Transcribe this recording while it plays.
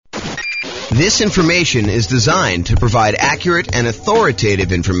This information is designed to provide accurate and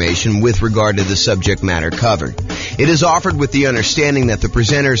authoritative information with regard to the subject matter covered. It is offered with the understanding that the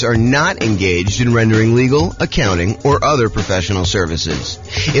presenters are not engaged in rendering legal, accounting, or other professional services.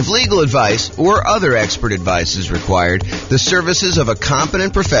 If legal advice or other expert advice is required, the services of a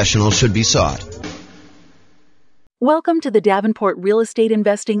competent professional should be sought. Welcome to the Davenport Real Estate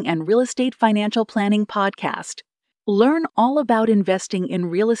Investing and Real Estate Financial Planning Podcast. Learn all about investing in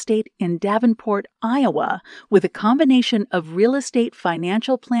real estate in Davenport, Iowa, with a combination of real estate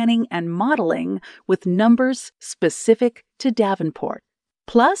financial planning and modeling with numbers specific to Davenport.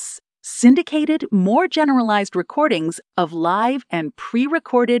 Plus, syndicated, more generalized recordings of live and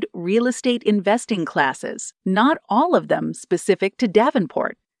pre-recorded real estate investing classes, not all of them specific to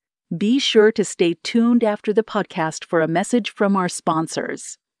Davenport. Be sure to stay tuned after the podcast for a message from our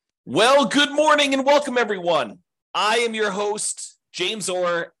sponsors. Well, good morning and welcome, everyone. I am your host, James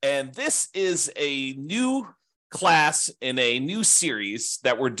Orr, and this is a new class in a new series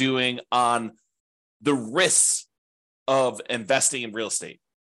that we're doing on the risks of investing in real estate,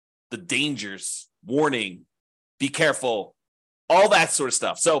 the dangers, warning, be careful, all that sort of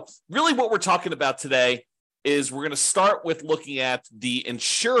stuff. So really what we're talking about today is we're going to start with looking at the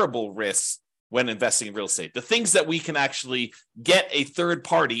insurable risks when investing in real estate, the things that we can actually get a third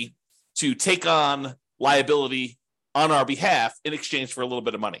party to take on liability on our behalf in exchange for a little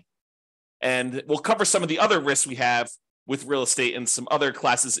bit of money. And we'll cover some of the other risks we have with real estate in some other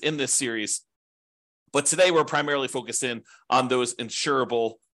classes in this series. But today we're primarily focused in on those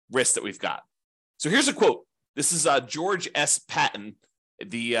insurable risks that we've got. So here's a quote. This is George S. Patton,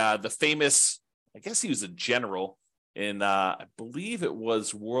 the famous, I guess he was a general in, I believe it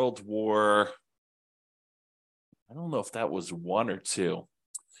was World War, I don't know if that was 1 or 2.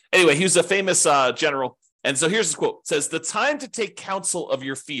 Anyway, he was a famous general. And so here's the quote. It says, "The time to take counsel of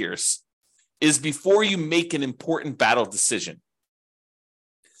your fears is before you make an important battle decision.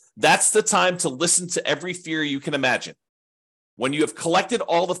 That's the time to listen to every fear you can imagine. When you have collected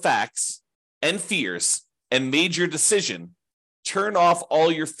all the facts and fears and made your decision, turn off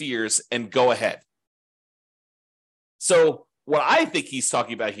all your fears and go ahead." So what I think he's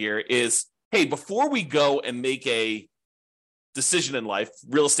talking about here is, hey, before we go and make a decision in life,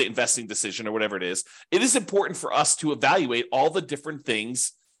 real estate investing decision or whatever it is important for us to evaluate all the different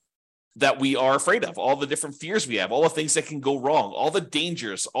things that we are afraid of, all the different fears we have, all the things that can go wrong, all the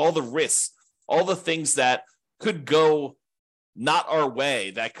dangers, all the risks, all the things that could go not our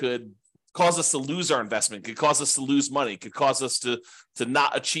way, that could cause us to lose our investment, could cause us to lose money, could cause us to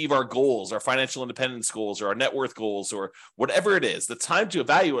not achieve our goals, our financial independence goals, or our net worth goals, or whatever it is. The time to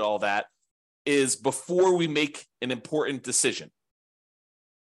evaluate all that is before we make an important decision,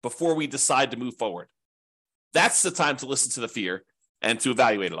 before we decide to move forward. That's the time to listen to the fear and to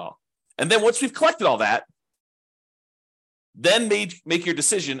evaluate it all. And then once we've collected all that, then make your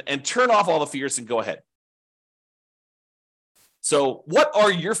decision and turn off all the fears and go ahead. So what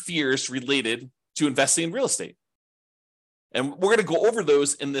are your fears related to investing in real estate? And we're going to go over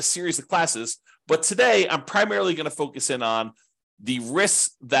those in this series of classes. But today, I'm primarily going to focus in on the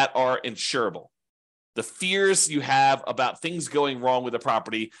risks that are insurable, the fears you have about things going wrong with a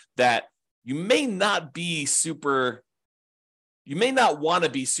property that you may not want to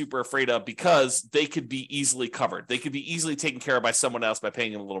be super afraid of because they could be easily covered. They could be easily taken care of by someone else by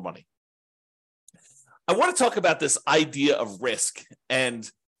paying them a little money. I want to talk about this idea of risk, and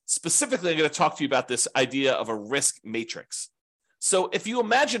specifically, I'm going to talk to you about this idea of a risk matrix. So if you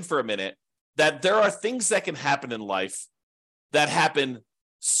imagine for a minute that there are things that can happen in life that happen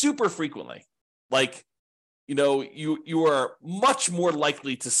super frequently, like, you are much more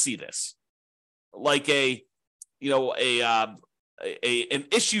likely to see this, like an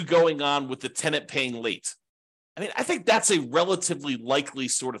issue going on with the tenant paying late. I mean, I think that's a relatively likely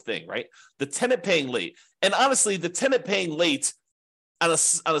sort of thing, right? The tenant paying late. And honestly, the tenant paying late on a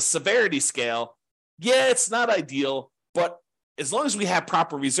severity scale, yeah, it's not ideal, but as long as we have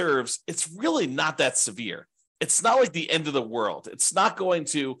proper reserves, it's really not that severe. It's not like the end of the world. It's not going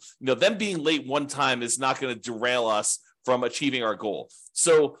to, them being late one time is not going to derail us from achieving our goal.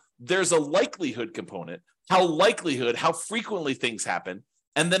 So there's a likelihood component, how frequently things happen,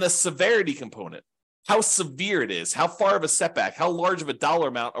 and then a severity component, how severe it is, how far of a setback, how large of a dollar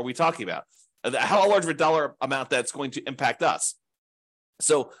amount are we talking about, how large of a dollar amount that's going to impact us.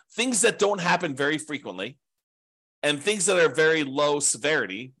 So things that don't happen very frequently and things that are very low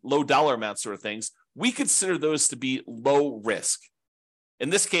severity, low dollar amount sort of things, we consider those to be low risk. In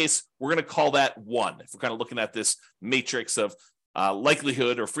this case, we're going to call that 1. If we're kind of looking at this matrix of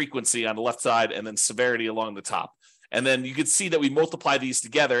likelihood or frequency on the left side and then severity along the top. And then you can see that we multiply these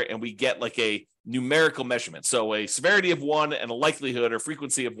together and we get like a numerical measurement. So a severity of 1 and a likelihood or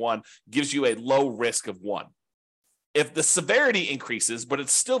frequency of 1 gives you a low risk of 1. If the severity increases, but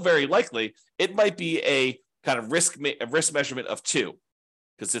it's still very likely, it might be a kind of risk measurement of 2,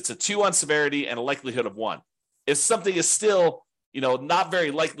 because it's a 2 on severity and a likelihood of 1. If something is still, not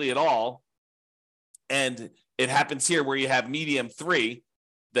very likely at all, and it happens here where you have medium 3,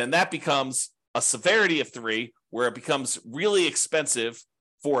 then that becomes a severity of 3, where it becomes really expensive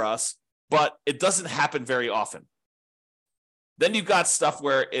for us, but it doesn't happen very often. Then you've got stuff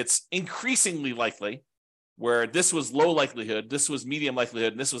where it's increasingly likely, where this was low likelihood, this was medium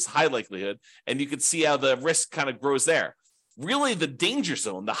likelihood, and this was high likelihood, and you can see how the risk kind of grows there. Really, the danger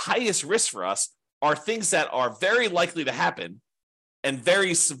zone, the highest risk for us, are things that are very likely to happen and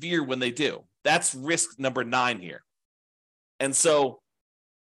very severe when they do. That's risk number 9 here. And so,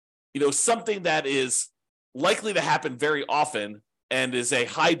 something that is likely to happen very often and is a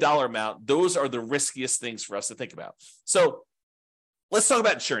high dollar amount, those are the riskiest things for us to think about. So let's talk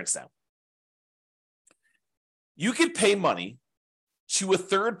about insurance now. You can pay money to a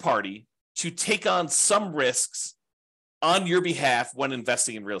third party to take on some risks on your behalf when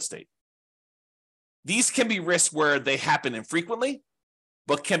investing in real estate. These can be risks where they happen infrequently,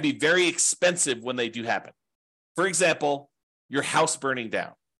 but can be very expensive when they do happen. For example, your house burning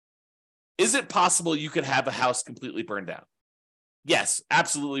down. Is it possible you could have a house completely burned down? Yes,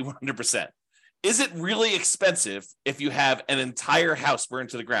 absolutely 100%. Is it really expensive if you have an entire house burned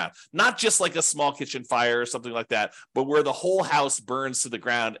to the ground? Not just like a small kitchen fire or something like that, but where the whole house burns to the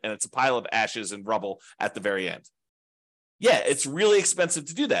ground and it's a pile of ashes and rubble at the very end. Yeah, it's really expensive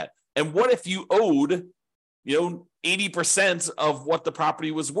to do that. And what if you owed, 80% of what the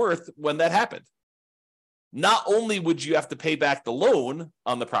property was worth when that happened? Not only would you have to pay back the loan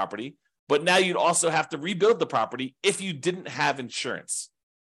on the property, but now you'd also have to rebuild the property if you didn't have insurance.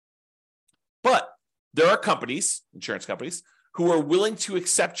 But there are companies, insurance companies, who are willing to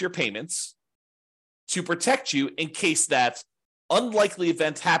accept your payments to protect you in case that unlikely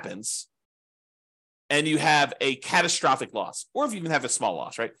event happens and you have a catastrophic loss, or if you even have a small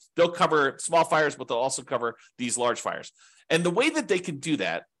loss, right? They'll cover small fires, but they'll also cover these large fires. And the way that they can do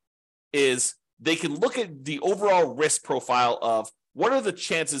that is they can look at the overall risk profile of what are the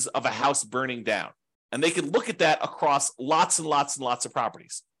chances of a house burning down. And they can look at that across lots and lots and lots of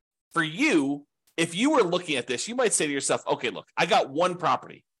properties. For you, if you were looking at this, you might say to yourself, okay, look, I got one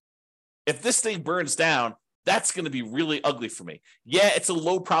property. If this thing burns down, that's going to be really ugly for me. Yeah, it's a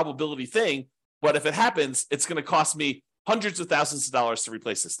low probability thing, but if it happens, it's going to cost me hundreds of thousands of dollars to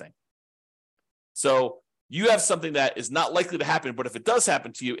replace this thing. So you have something that is not likely to happen, but if it does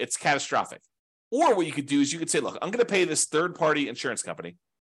happen to you, it's catastrophic. Or what you could do is you could say, look, I'm going to pay this third-party insurance company,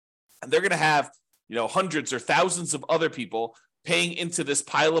 and they're going to have, hundreds or thousands of other people paying into this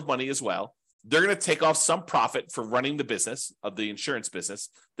pile of money as well. They're going to take off some profit for running the business of the insurance business,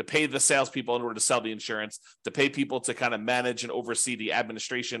 to pay the salespeople in order to sell the insurance, to pay people to kind of manage and oversee the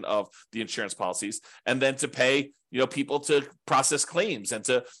administration of the insurance policies, and then to pay, people to process claims and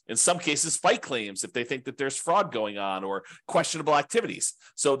to, in some cases, fight claims if they think that there's fraud going on or questionable activities.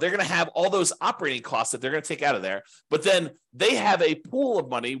 So they're going to have all those operating costs that they're going to take out of there. But then they have a pool of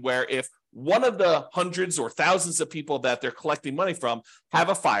money where if one of the hundreds or thousands of people that they're collecting money from have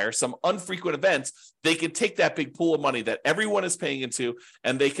a fire, some unfrequent events, they can take that big pool of money that everyone is paying into,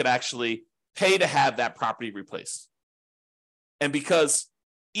 and they could actually pay to have that property replaced. And because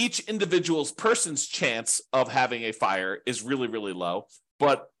each individual's person's chance of having a fire is really, really low,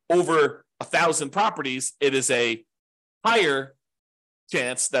 but over 1,000 properties, it is a higher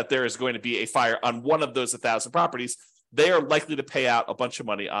chance that there is going to be a fire on one of those 1,000 properties, they are likely to pay out a bunch of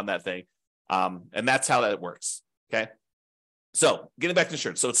money on that thing. And that's how that works. Okay. So getting back to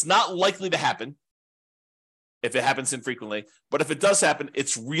insurance. So it's not likely to happen if it happens infrequently, but if it does happen,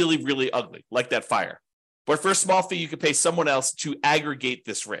 it's really, really ugly, like that fire. But for a small fee, you could pay someone else to aggregate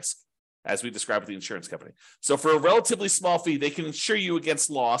this risk, as we described with the insurance company. So for a relatively small fee, they can insure you against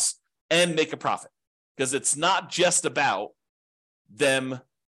loss and make a profit, because it's not just about them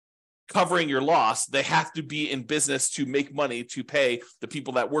covering your loss. They have to be in business to make money to pay the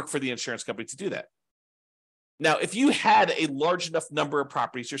people that work for the insurance company to do that. Now, if you had a large enough number of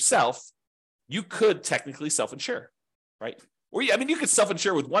properties yourself, you could technically self-insure, right? Or you could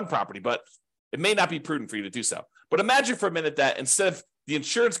self-insure with one property, but it may not be prudent for you to do so. But imagine for a minute that instead of the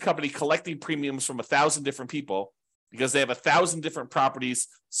insurance company collecting premiums from 1,000 different people, because they have 1,000 different properties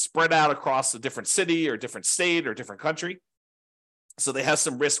spread out across a different city or different state or different country, so they have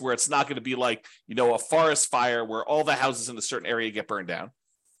some risk where it's not going to be like, a forest fire where all the houses in a certain area get burned down.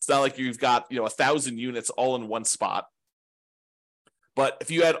 It's not like you've got 1,000 units all in one spot. But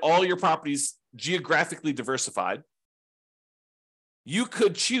if you had all your properties geographically diversified, you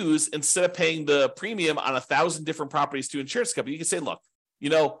could choose, instead of paying the premium on 1,000 different properties to insurance company, you can say, look,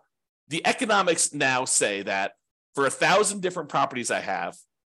 the economics now say that for 1,000 different properties I have,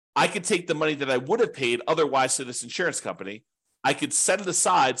 I could take the money that I would have paid otherwise to this insurance company. I could set it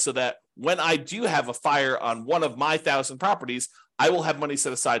aside so that when I do have a fire on one of my 1,000 properties, I will have money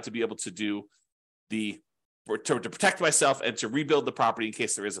set aside to be able to do to protect myself and to rebuild the property in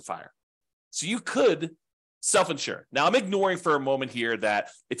case there is a fire. So you could self-insure. Now, I'm ignoring for a moment here that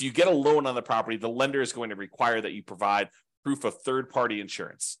if you get a loan on the property, the lender is going to require that you provide proof of third-party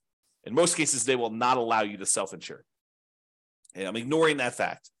insurance. In most cases, they will not allow you to self-insure. And I'm ignoring that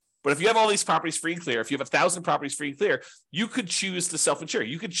fact. But if you have all these properties free and clear, if you have 1,000 properties free and clear, you could choose to self-insure.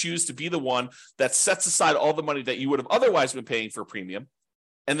 You could choose to be the one that sets aside all the money that you would have otherwise been paying for a premium,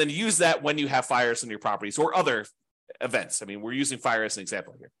 and then use that when you have fires in your properties or other events. I mean, we're using fire as an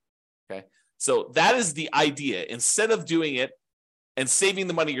example here. Okay. So that is the idea. Instead of doing it and saving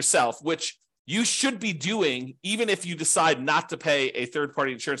the money yourself, which you should be doing even if you decide not to pay a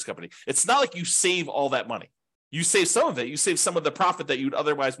third-party insurance company. It's not like you save all that money. You save some of it. You save some of the profit that you'd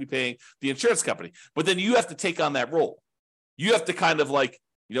otherwise be paying the insurance company. But then you have to take on that role. You have to kind of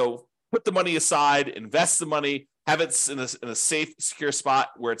put the money aside, invest the money, have it in a safe, secure spot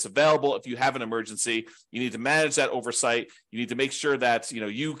where it's available. If you have an emergency, you need to manage that oversight. You need to make sure that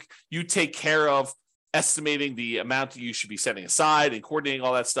you take care of estimating the amount you should be setting aside and coordinating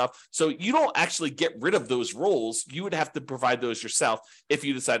all that stuff. So you don't actually get rid of those roles. You would have to provide those yourself if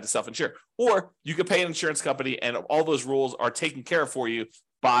you decide to self-insure. Or you could pay an insurance company and all those roles are taken care of for you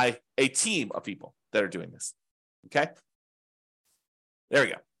by a team of people that are doing this. Okay? There we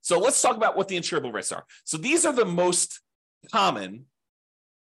go. So let's talk about what the insurable risks are. So these are the most common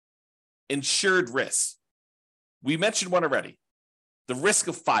insured risks. We mentioned one already, the risk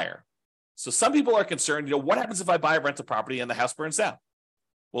of fire. So some people are concerned, what happens if I buy a rental property and the house burns down?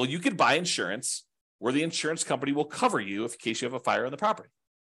 Well, you could buy insurance where the insurance company will cover you in case you have a fire on the property.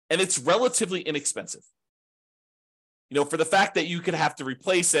 And it's relatively inexpensive. For the fact that you could have to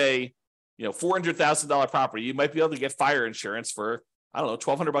replace a $400,000 property, you might be able to get fire insurance for,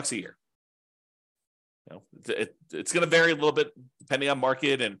 $1,200 a year. It's going to vary a little bit depending on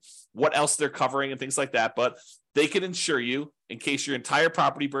market and what else they're covering and things like that. But they can insure you in case your entire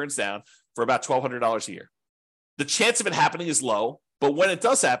property burns down for about $1,200 a year. The chance of it happening is low, but when it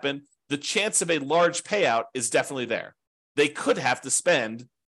does happen, the chance of a large payout is definitely there. They could have to spend,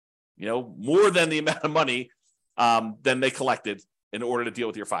 more than the amount of money than they collected in order to deal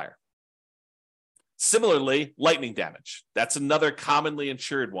with your fire. Similarly, lightning damage. That's another commonly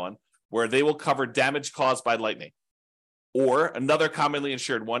insured one where they will cover damage caused by lightning. Or another commonly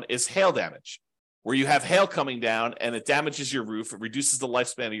insured one is hail damage, where you have hail coming down and it damages your roof, it reduces the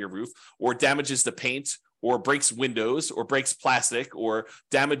lifespan of your roof, or damages the paint, or breaks windows, or breaks plastic, or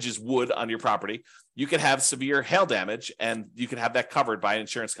damages wood on your property. You can have severe hail damage, and you can have that covered by an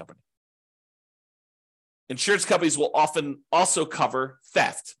insurance company. Insurance companies will often also cover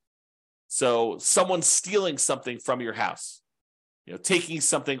theft. So someone stealing something from your house, taking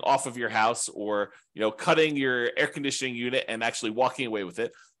something off of your house, or, cutting your air conditioning unit and actually walking away with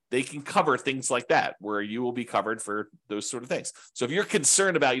it. They can cover things like that, where you will be covered for those sort of things. So if you're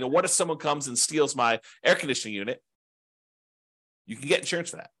concerned about, what if someone comes and steals my air conditioning unit, you can get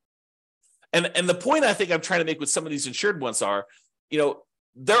insurance for that. And the point I think I'm trying to make with some of these insured ones are,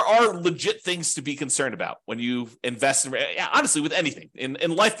 there are legit things to be concerned about when you invest in, honestly, with anything.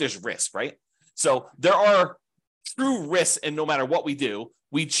 In life, there's risk, right? So there are true risks, and no matter what we do,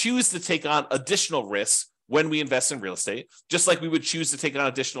 we choose to take on additional risks when we invest in real estate, just like we would choose to take on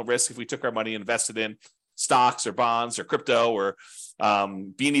additional risk if we took our money and invested in stocks or bonds or crypto or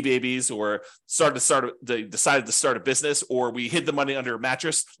Beanie Babies, or decided to start a business, or we hid the money under a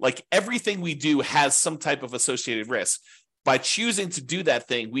mattress. Like, everything we do has some type of associated risk. By choosing to do that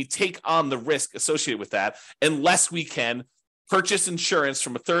thing, we take on the risk associated with that, unless we can purchase insurance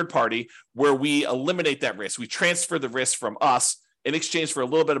from a third party where we eliminate that risk. We transfer the risk from us in exchange for a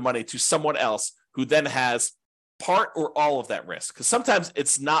little bit of money to someone else who then has part or all of that risk. Because sometimes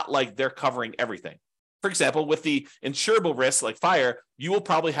it's not like they're covering everything. For example, with the insurable risks like fire, you will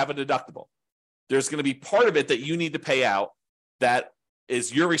probably have a deductible. There's going to be part of it that you need to pay out that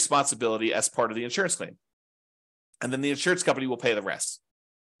is your responsibility as part of the insurance claim. And then the insurance company will pay the rest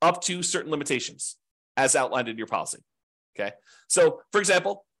up to certain limitations as outlined in your policy. Okay. So, for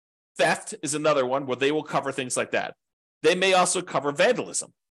example, theft is another one where they will cover things like that. They may also cover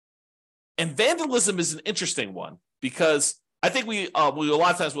vandalism. And vandalism is an interesting one because I think we a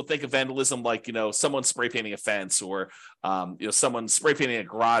lot of times we'll think of vandalism like, someone spray painting a fence or, someone spray painting a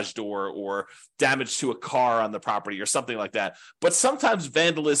garage door or damage to a car on the property or something like that. But sometimes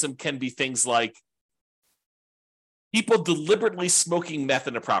vandalism can be things like people deliberately smoking meth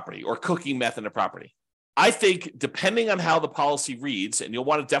in a property or cooking meth in a property. I think depending on how the policy reads, and you'll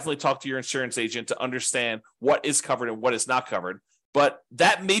want to definitely talk to your insurance agent to understand what is covered and what is not covered, but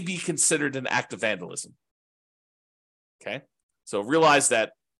that may be considered an act of vandalism. Okay? So realize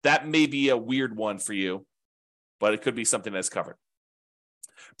that may be a weird one for you, but it could be something that's covered.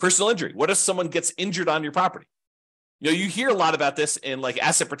 Personal injury. What if someone gets injured on your property? You hear a lot about this in like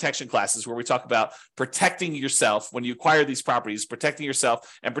asset protection classes where we talk about protecting yourself when you acquire these properties, protecting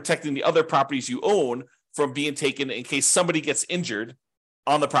yourself and protecting the other properties you own from being taken in case somebody gets injured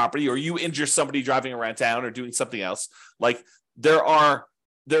on the property or you injure somebody driving around town or doing something else. Like there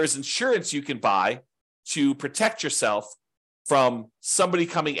is insurance you can buy to protect yourself from somebody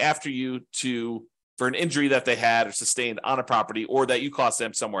coming after you for an injury that they had or sustained on a property or that you caused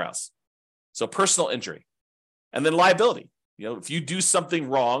them somewhere else. So personal injury. And then liability. If you do something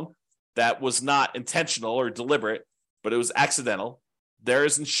wrong that was not intentional or deliberate, but it was accidental, there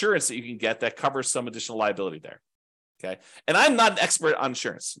is insurance that you can get that covers some additional liability there. Okay. And I'm not an expert on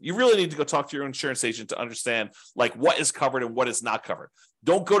insurance. You really need to go talk to your insurance agent to understand like what is covered and what is not covered.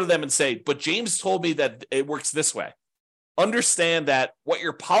 Don't go to them and say, but James told me that it works this way. Understand that what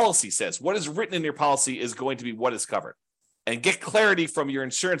your policy says, what is written in your policy is going to be what is covered. And get clarity from your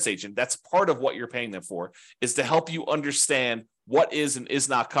insurance agent. That's part of what you're paying them for, is to help you understand what is and is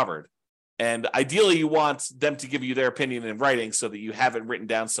not covered. And ideally, you want them to give you their opinion in writing so that you have it written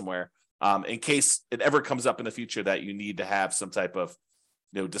down somewhere in case it ever comes up in the future that you need to have some type of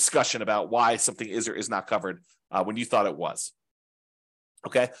discussion about why something is or is not covered when you thought it was.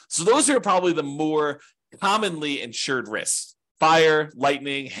 Okay, so those are probably the more commonly insured risks: fire,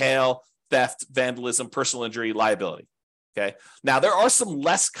 lightning, hail, theft, vandalism, personal injury, liability. Okay. Now, there are some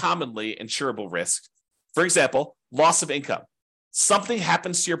less commonly insurable risks. For example, loss of income. Something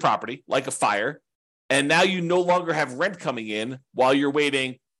happens to your property, like a fire, and now you no longer have rent coming in while you're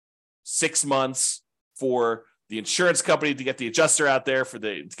waiting 6 months for the insurance company to get the adjuster out there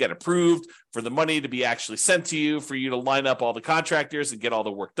to get approved, for the money to be actually sent to you, for you to line up all the contractors and get all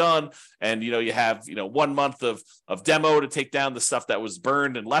the work done. And, you have, 1 month of demo to take down the stuff that was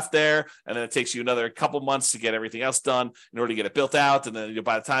burned and left there. And then it takes you another couple months to get everything else done in order to get it built out. And then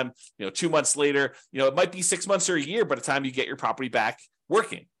by the time, 2 months later, it might be 6 months or a year by the time you get your property back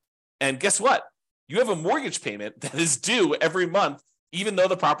working. And guess what? You have a mortgage payment that is due every month, even though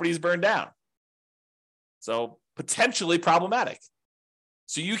the property is burned down. So potentially problematic.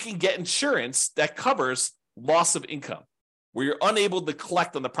 So you can get insurance that covers loss of income, where you're unable to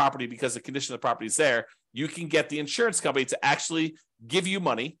collect on the property because the condition of the property is there. You can get the insurance company to actually give you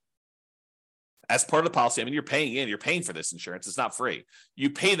money as part of the policy. I mean, you're paying for this insurance. It's not free. You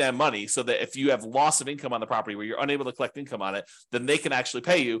pay them money so that if you have loss of income on the property where you're unable to collect income on it, then they can actually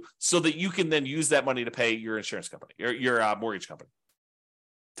pay you so that you can then use that money to pay your insurance company, your mortgage company,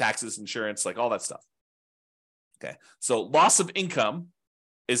 taxes, insurance, like all that stuff. Okay, so loss of income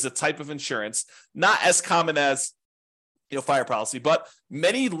is a type of insurance, not as common as fire policy, but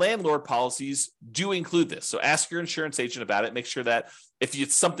many landlord policies do include this. So ask your insurance agent about it. Make sure that if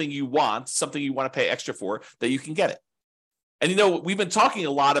it's something you want to pay extra for, that you can get it. And we've been talking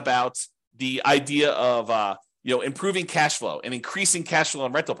a lot about the idea of improving cash flow and increasing cash flow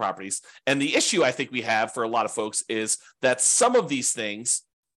on rental properties. And the issue I think we have for a lot of folks is that some of these things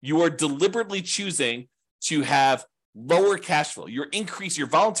you are deliberately choosing to have lower cash flow. You're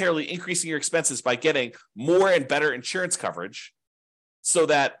voluntarily increasing your expenses by getting more and better insurance coverage so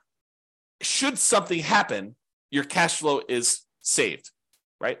that should something happen, your cash flow is saved,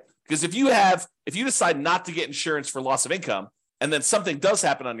 right? Because if you decide not to get insurance for loss of income and then something does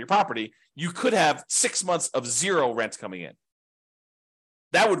happen on your property, you could have 6 months of zero rent coming in.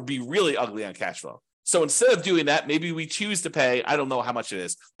 That would be really ugly on cash flow. So instead of doing that, maybe we choose to pay, I don't know how much it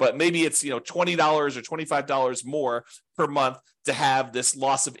is, but maybe it's $20 or $25 more per month to have this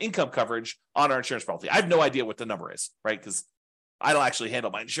loss of income coverage on our insurance policy. I have no idea what the number is, right? Because I don't actually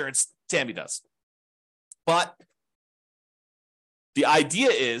handle my insurance. Tammy does. But the idea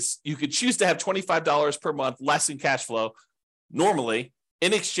is you could choose to have $25 per month less in cash flow normally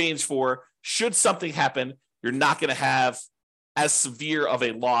in exchange for, should something happen, you're not going to have as severe of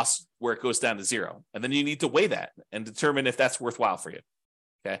a loss where it goes down to zero. And then you need to weigh that and determine if that's worthwhile for you.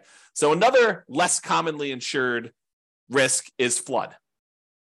 Okay. So another less commonly insured risk is flood.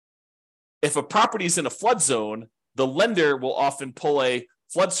 If a property is in a flood zone, the lender will often pull a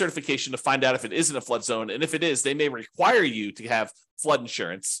flood certification to find out if it isn't a flood zone. And if it is, they may require you to have flood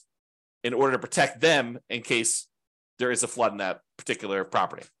insurance in order to protect them in case there is a flood in that particular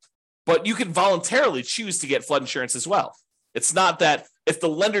property. But you can voluntarily choose to get flood insurance as well. It's not that if the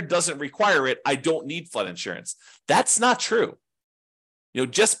lender doesn't require it, I don't need flood insurance. That's not true.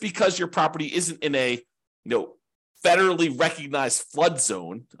 Just because your property isn't in a, federally recognized flood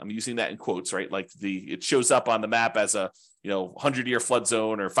zone, I'm using that in quotes, right? Like it shows up on the map as a, 100-year flood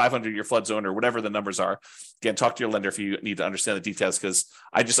zone or 500-year flood zone or whatever the numbers are. Again, talk to your lender if you need to understand the details, because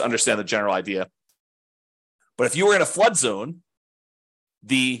I just understand the general idea. But if you were in a flood zone,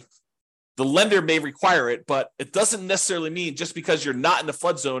 the lender may require it, but it doesn't necessarily mean just because you're not in the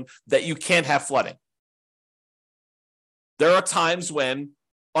flood zone that you can't have flooding. There are times when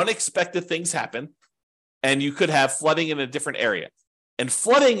unexpected things happen and you could have flooding in a different area. And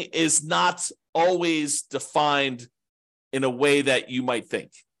flooding is not always defined in a way that you might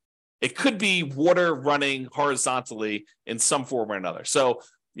think. It could be water running horizontally in some form or another. So,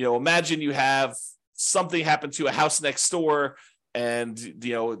 imagine you have something happen to a house next door and,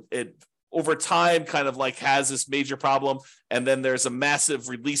 it over time kind of like has this major problem. And then there's a massive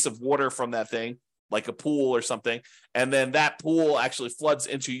release of water from that thing, like a pool or something. And then that pool actually floods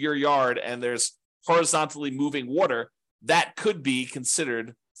into your yard and there's horizontally moving water. That could be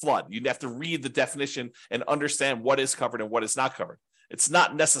considered flood. You'd have to read the definition and understand what is covered and what is not covered. It's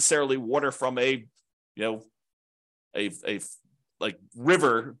not necessarily water from a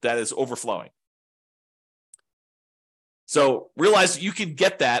river that is overflowing. So realize you can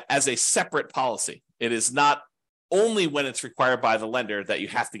get that as a separate policy. It is not only when it's required by the lender that you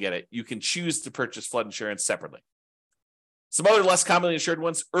have to get it. You can choose to purchase flood insurance separately. Some other less commonly insured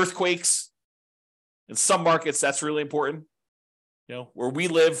ones, earthquakes. In some markets, that's really important. Where we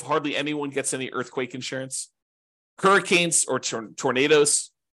live, hardly anyone gets any earthquake insurance. Hurricanes or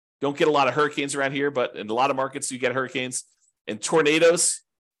tornadoes. Don't get a lot of hurricanes around here, but in a lot of markets, you get hurricanes. And tornadoes,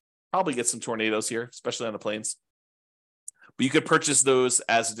 probably get some tornadoes here, especially on the plains. But you could purchase those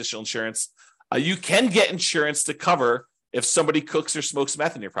as additional insurance. You can get insurance to cover if somebody cooks or smokes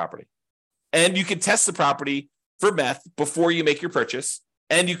meth in your property. And you can test the property for meth before you make your purchase.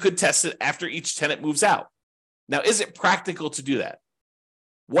 And you could test it after each tenant moves out. Now, is it practical to do that?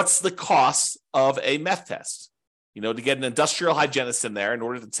 What's the cost of a meth test? To get an industrial hygienist in there in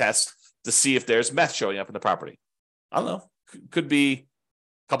order to test to see if there's meth showing up in the property. I don't know. Could be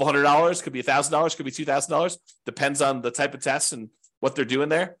a couple $100, could be $1,000, could be $2,000. Depends on the type of test and what they're doing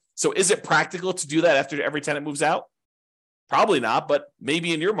there. So is it practical to do that after every tenant moves out? Probably not, but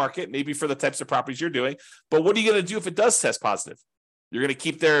maybe in your market, maybe for the types of properties you're doing. But what are you going to do if it does test positive? You're going to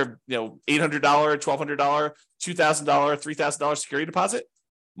keep their $800, $1,200, $2,000, $3,000 security deposit?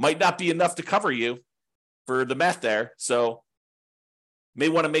 Might not be enough to cover you for the meth there. So may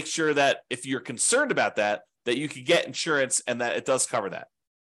want to make sure that if you're concerned about that you can get insurance and that it does cover that.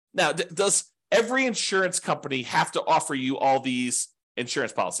 Now, does every insurance company have to offer you all these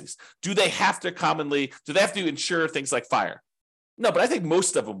insurance policies? Do they have to insure things like fire? No, but I think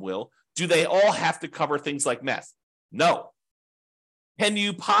most of them will. Do they all have to cover things like meth? No. Can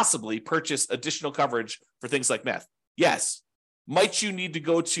you possibly purchase additional coverage for things like meth? Yes. Might you need to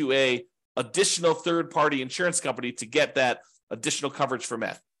go to a additional third-party insurance company to get that additional coverage for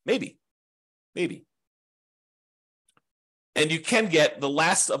meth? Maybe. And you can get the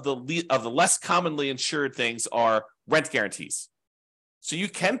last of the less commonly insured things are rent guarantees. So you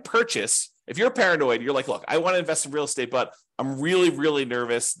can purchase, if you're paranoid, you're like, look, I want to invest in real estate, but I'm really, really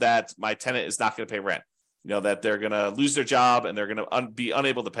nervous that my tenant is not going to pay rent. That they're going to lose their job and they're going to be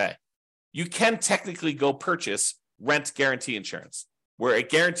unable to pay. You can technically go purchase rent guarantee insurance, where it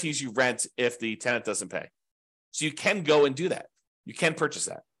guarantees you rent if the tenant doesn't pay. So you can go and do that. You can purchase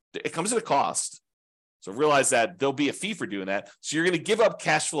that. It comes at a cost. So realize that there'll be a fee for doing that. So you're going to give up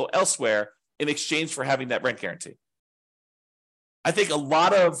cash flow elsewhere in exchange for having that rent guarantee. I think a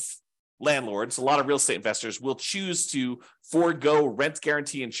lot of landlords, a lot of real estate investors will choose to forego rent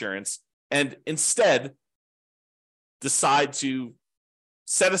guarantee insurance and instead decide to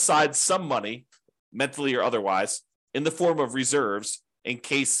set aside some money, mentally or otherwise, in the form of reserves in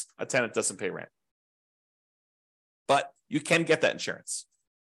case a tenant doesn't pay rent. But you can get that insurance.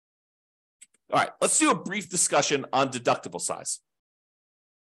 All right, let's do a brief discussion on deductible size.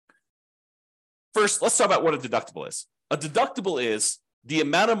 First, let's talk about what a deductible is. A deductible is the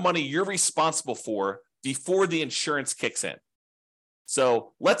amount of money you're responsible for before the insurance kicks in.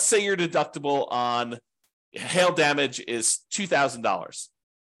 So let's say your deductible on hail damage is $2,000.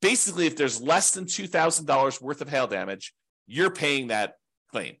 Basically, if there's less than $2,000 worth of hail damage, you're paying that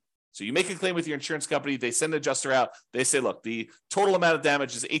claim. So you make a claim with your insurance company, they send an adjuster out, they say, look, the total amount of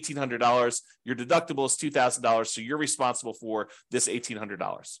damage is $1,800, your deductible is $2,000, so you're responsible for this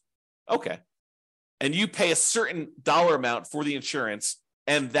 $1,800. Okay. And you pay a certain dollar amount for the insurance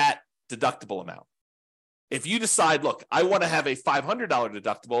and that deductible amount. If you decide, look, I want to have a $500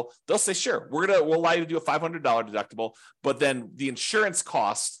 deductible, they'll say, sure, we'll allow you to do a $500 deductible, but then the insurance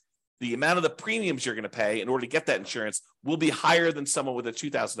cost, the amount of the premiums you're going to pay in order to get that insurance will be higher than someone with a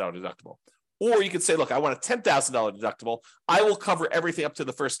 $2,000 deductible. Or you could say, look, I want a $10,000 deductible. I will cover everything up to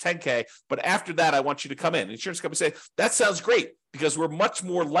the first $10K, but after that, I want you to come in. The insurance company say, that sounds great because we're much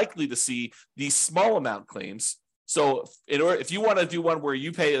more likely to see these small amount claims. So if you want to do one where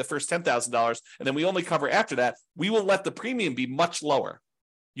you pay the first $10,000 and then we only cover after that, we will let the premium be much lower.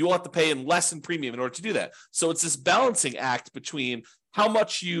 You will have to pay in less in premium in order to do that. So it's this balancing act between how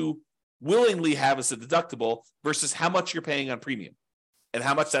much you willingly have as a deductible versus how much you're paying on premium and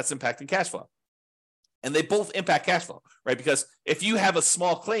how much that's impacting cash flow. And they both impact cash flow, right? Because if you have a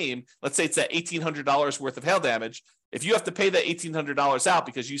small claim, let's say it's that $1,800 worth of hail damage, if you have to pay that $1,800 out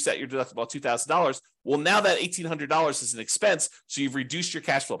because you set your deductible at $2,000, well, now that $1,800 is an expense, so you've reduced your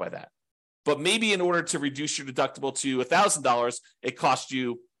cash flow by that. But maybe in order to reduce your deductible to $1,000, it costs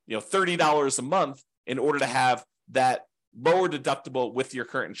you, $30 a month in order to have that lower deductible with your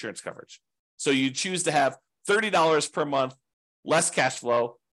current insurance coverage. So you choose to have $30 per month, less cash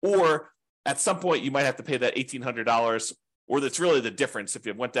flow, or at some point you might have to pay that $1,800, or that's really the difference. If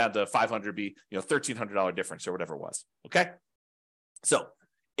it went down to $500, be $1,300 difference or whatever it was. Okay. So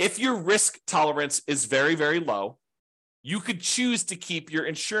if your risk tolerance is very, very low, you could choose to keep your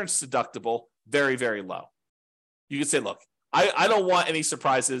insurance deductible very, very low. You could say, look, I don't want any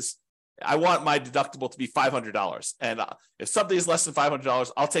surprises. I want my deductible to be $500. And if something is less than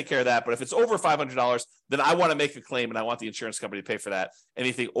 $500, I'll take care of that. But if it's over $500, then I want to make a claim and I want the insurance company to pay for that,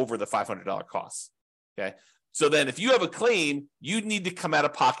 anything over the $500 cost. Okay. So then if you have a claim, you need to come out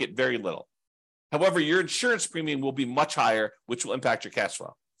of pocket very little. However, your insurance premium will be much higher, which will impact your cash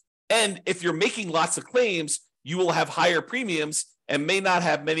flow. And if you're making lots of claims, you will have higher premiums and may not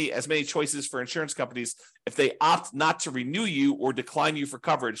have as many choices for insurance companies if they opt not to renew you or decline you for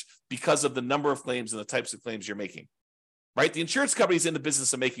coverage because of the number of claims and the types of claims you're making, right? The insurance company is in the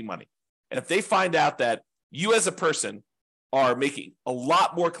business of making money. And if they find out that you as a person are making a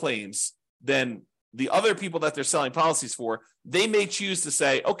lot more claims than the other people that they're selling policies for, they may choose to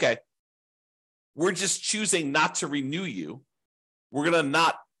say, okay, we're just choosing not to renew you. We're going to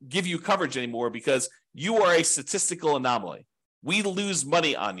not give you coverage anymore because you are a statistical anomaly. We lose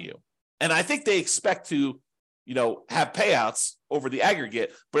money on you. And I think they expect to, have payouts over the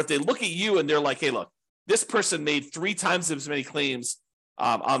aggregate. But if they look at you and they're like, hey, look, this person made 3 times as many claims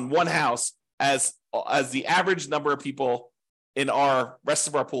on one house as the average number of people in our rest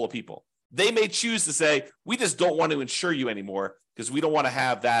of our pool of people, they may choose to say, we just don't want to insure you anymore because we don't want to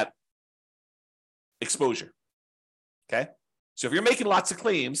have that exposure. Okay. So if you're making lots of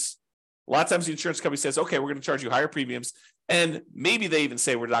claims, a lot of times the insurance company says, okay, we're going to charge you higher premiums. And maybe they even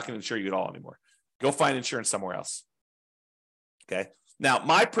say, we're not going to insure you at all anymore. Go find insurance somewhere else. Okay. Now,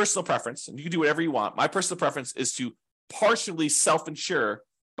 my personal preference, and you can do whatever you want, my personal preference is to partially self-insure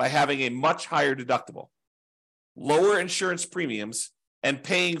by having a much higher deductible, lower insurance premiums, and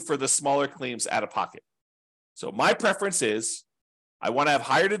paying for the smaller claims out of pocket. So my preference is I want to have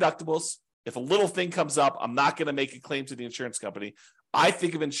higher deductibles. If a little thing comes up, I'm not going to make a claim to the insurance company. I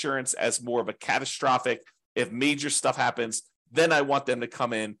think of insurance as more of a catastrophic. If major stuff happens, then I want them to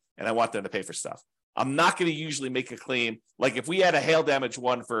come in and I want them to pay for stuff. I'm not going to usually make a claim. Like if we had a hail damage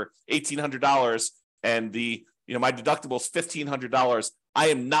one for $1,800 and my deductible is $1,500, I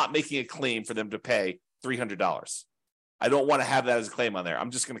am not making a claim for them to pay $300. I don't want to have that as a claim on there.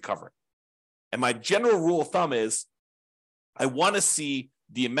 I'm just going to cover it. And my general rule of thumb is I want to see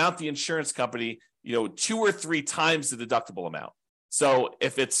the amount the insurance company, 2 or 3 times the deductible amount. So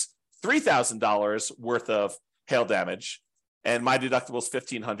if it's $3,000 worth of hail damage and my deductible is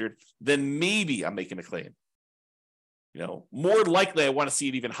 $1,500, then maybe I'm making a claim. More likely I want to see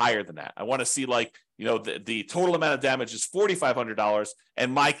it even higher than that. I want to see the total amount of damage is $4,500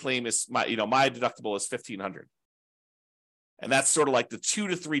 and my claim is my deductible is $1,500. And that's sort of like the 2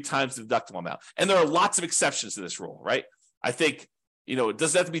 to 3 times the deductible amount. And there are lots of exceptions to this rule, right? I think, it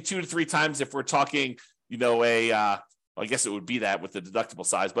doesn't have to be 2 to 3 times if we're talking, I guess it would be that with the deductible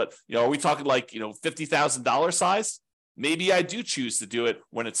size, but, are we talking like, $50,000 size? Maybe I do choose to do it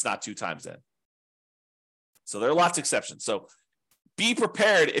when it's not 2 times in. So there are lots of exceptions. So be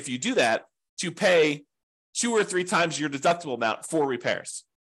prepared if you do that to pay 2 or 3 times your deductible amount for repairs.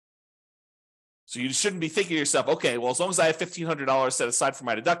 So you shouldn't be thinking to yourself, okay, well, as long as I have $1,500 set aside for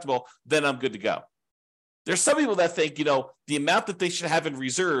my deductible, then I'm good to go. There's some people that think, the amount that they should have in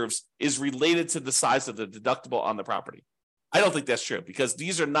reserves is related to the size of the deductible on the property. I don't think that's true because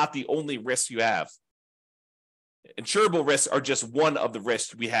these are not the only risks you have. Insurable risks are just one of the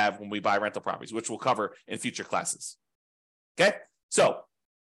risks we have when we buy rental properties, which we'll cover in future classes. Okay, so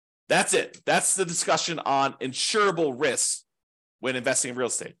that's it. That's the discussion on insurable risks when investing in real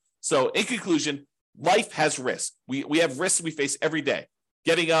estate. So in conclusion, life has risks. We have risks we face every day.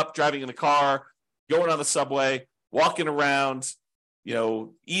 Getting up, driving in the car, going on the subway, walking around,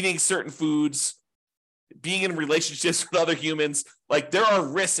 eating certain foods, being in relationships with other humans. Like there are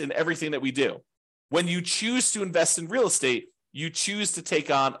risks in everything that we do. When you choose to invest in real estate, you choose to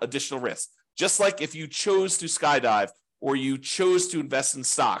take on additional risks. Just like if you chose to skydive or you chose to invest in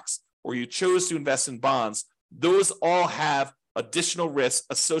stocks or you chose to invest in bonds, those all have additional risks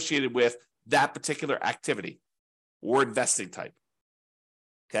associated with that particular activity or investing type.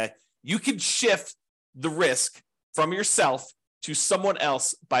 Okay. You can shift the risk from yourself to someone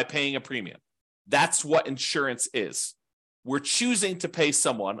else by paying a premium. That's what insurance is. We're choosing to pay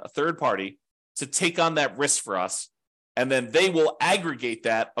someone, a third party, to take on that risk for us. And then they will aggregate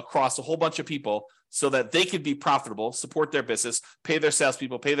that across a whole bunch of people so that they can be profitable, support their business, pay their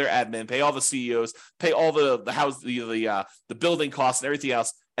salespeople, pay their admin, pay all the CEOs, pay all the house, the building costs and everything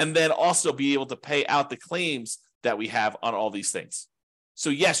else, and then also be able to pay out the claims that we have on all these things. So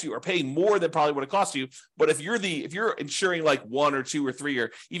yes, you are paying more than probably what it costs you, but if you're insuring like 1 or 2 or 3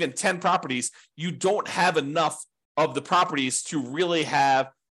 or even 10 properties, you don't have enough of the properties to really have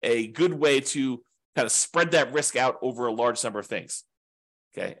a good way to kind of spread that risk out over a large number of things.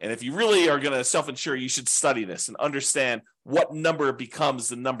 Okay. And if you really are going to self-insure, you should study this and understand what number becomes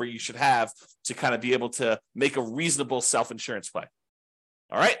the number you should have to kind of be able to make a reasonable self-insurance play.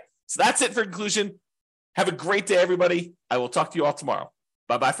 All right. So that's it for conclusion. Have a great day, everybody. I will talk to you all tomorrow.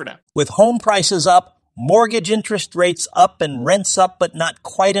 Bye-bye for now. With home prices up, mortgage interest rates up, and rents up, but not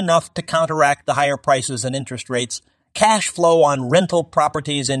quite enough to counteract the higher prices and interest rates, cash flow on rental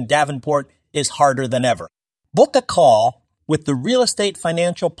properties in Davenport is harder than ever. Book a call with the Real Estate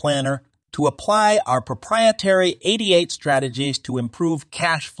Financial Planner to apply our proprietary 88 strategies to improve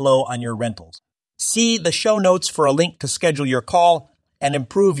cash flow on your rentals. See the show notes for a link to schedule your call and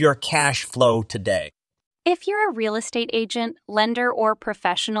improve your cash flow today. If you're a real estate agent, lender, or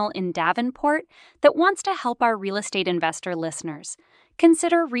professional in Davenport that wants to help our real estate investor listeners,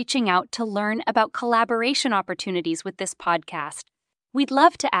 consider reaching out to learn about collaboration opportunities with this podcast. We'd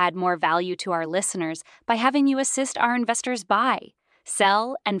love to add more value to our listeners by having you assist our investors buy,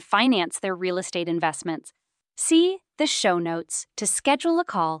 sell, and finance their real estate investments. See the show notes to schedule a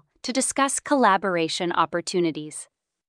call to discuss collaboration opportunities.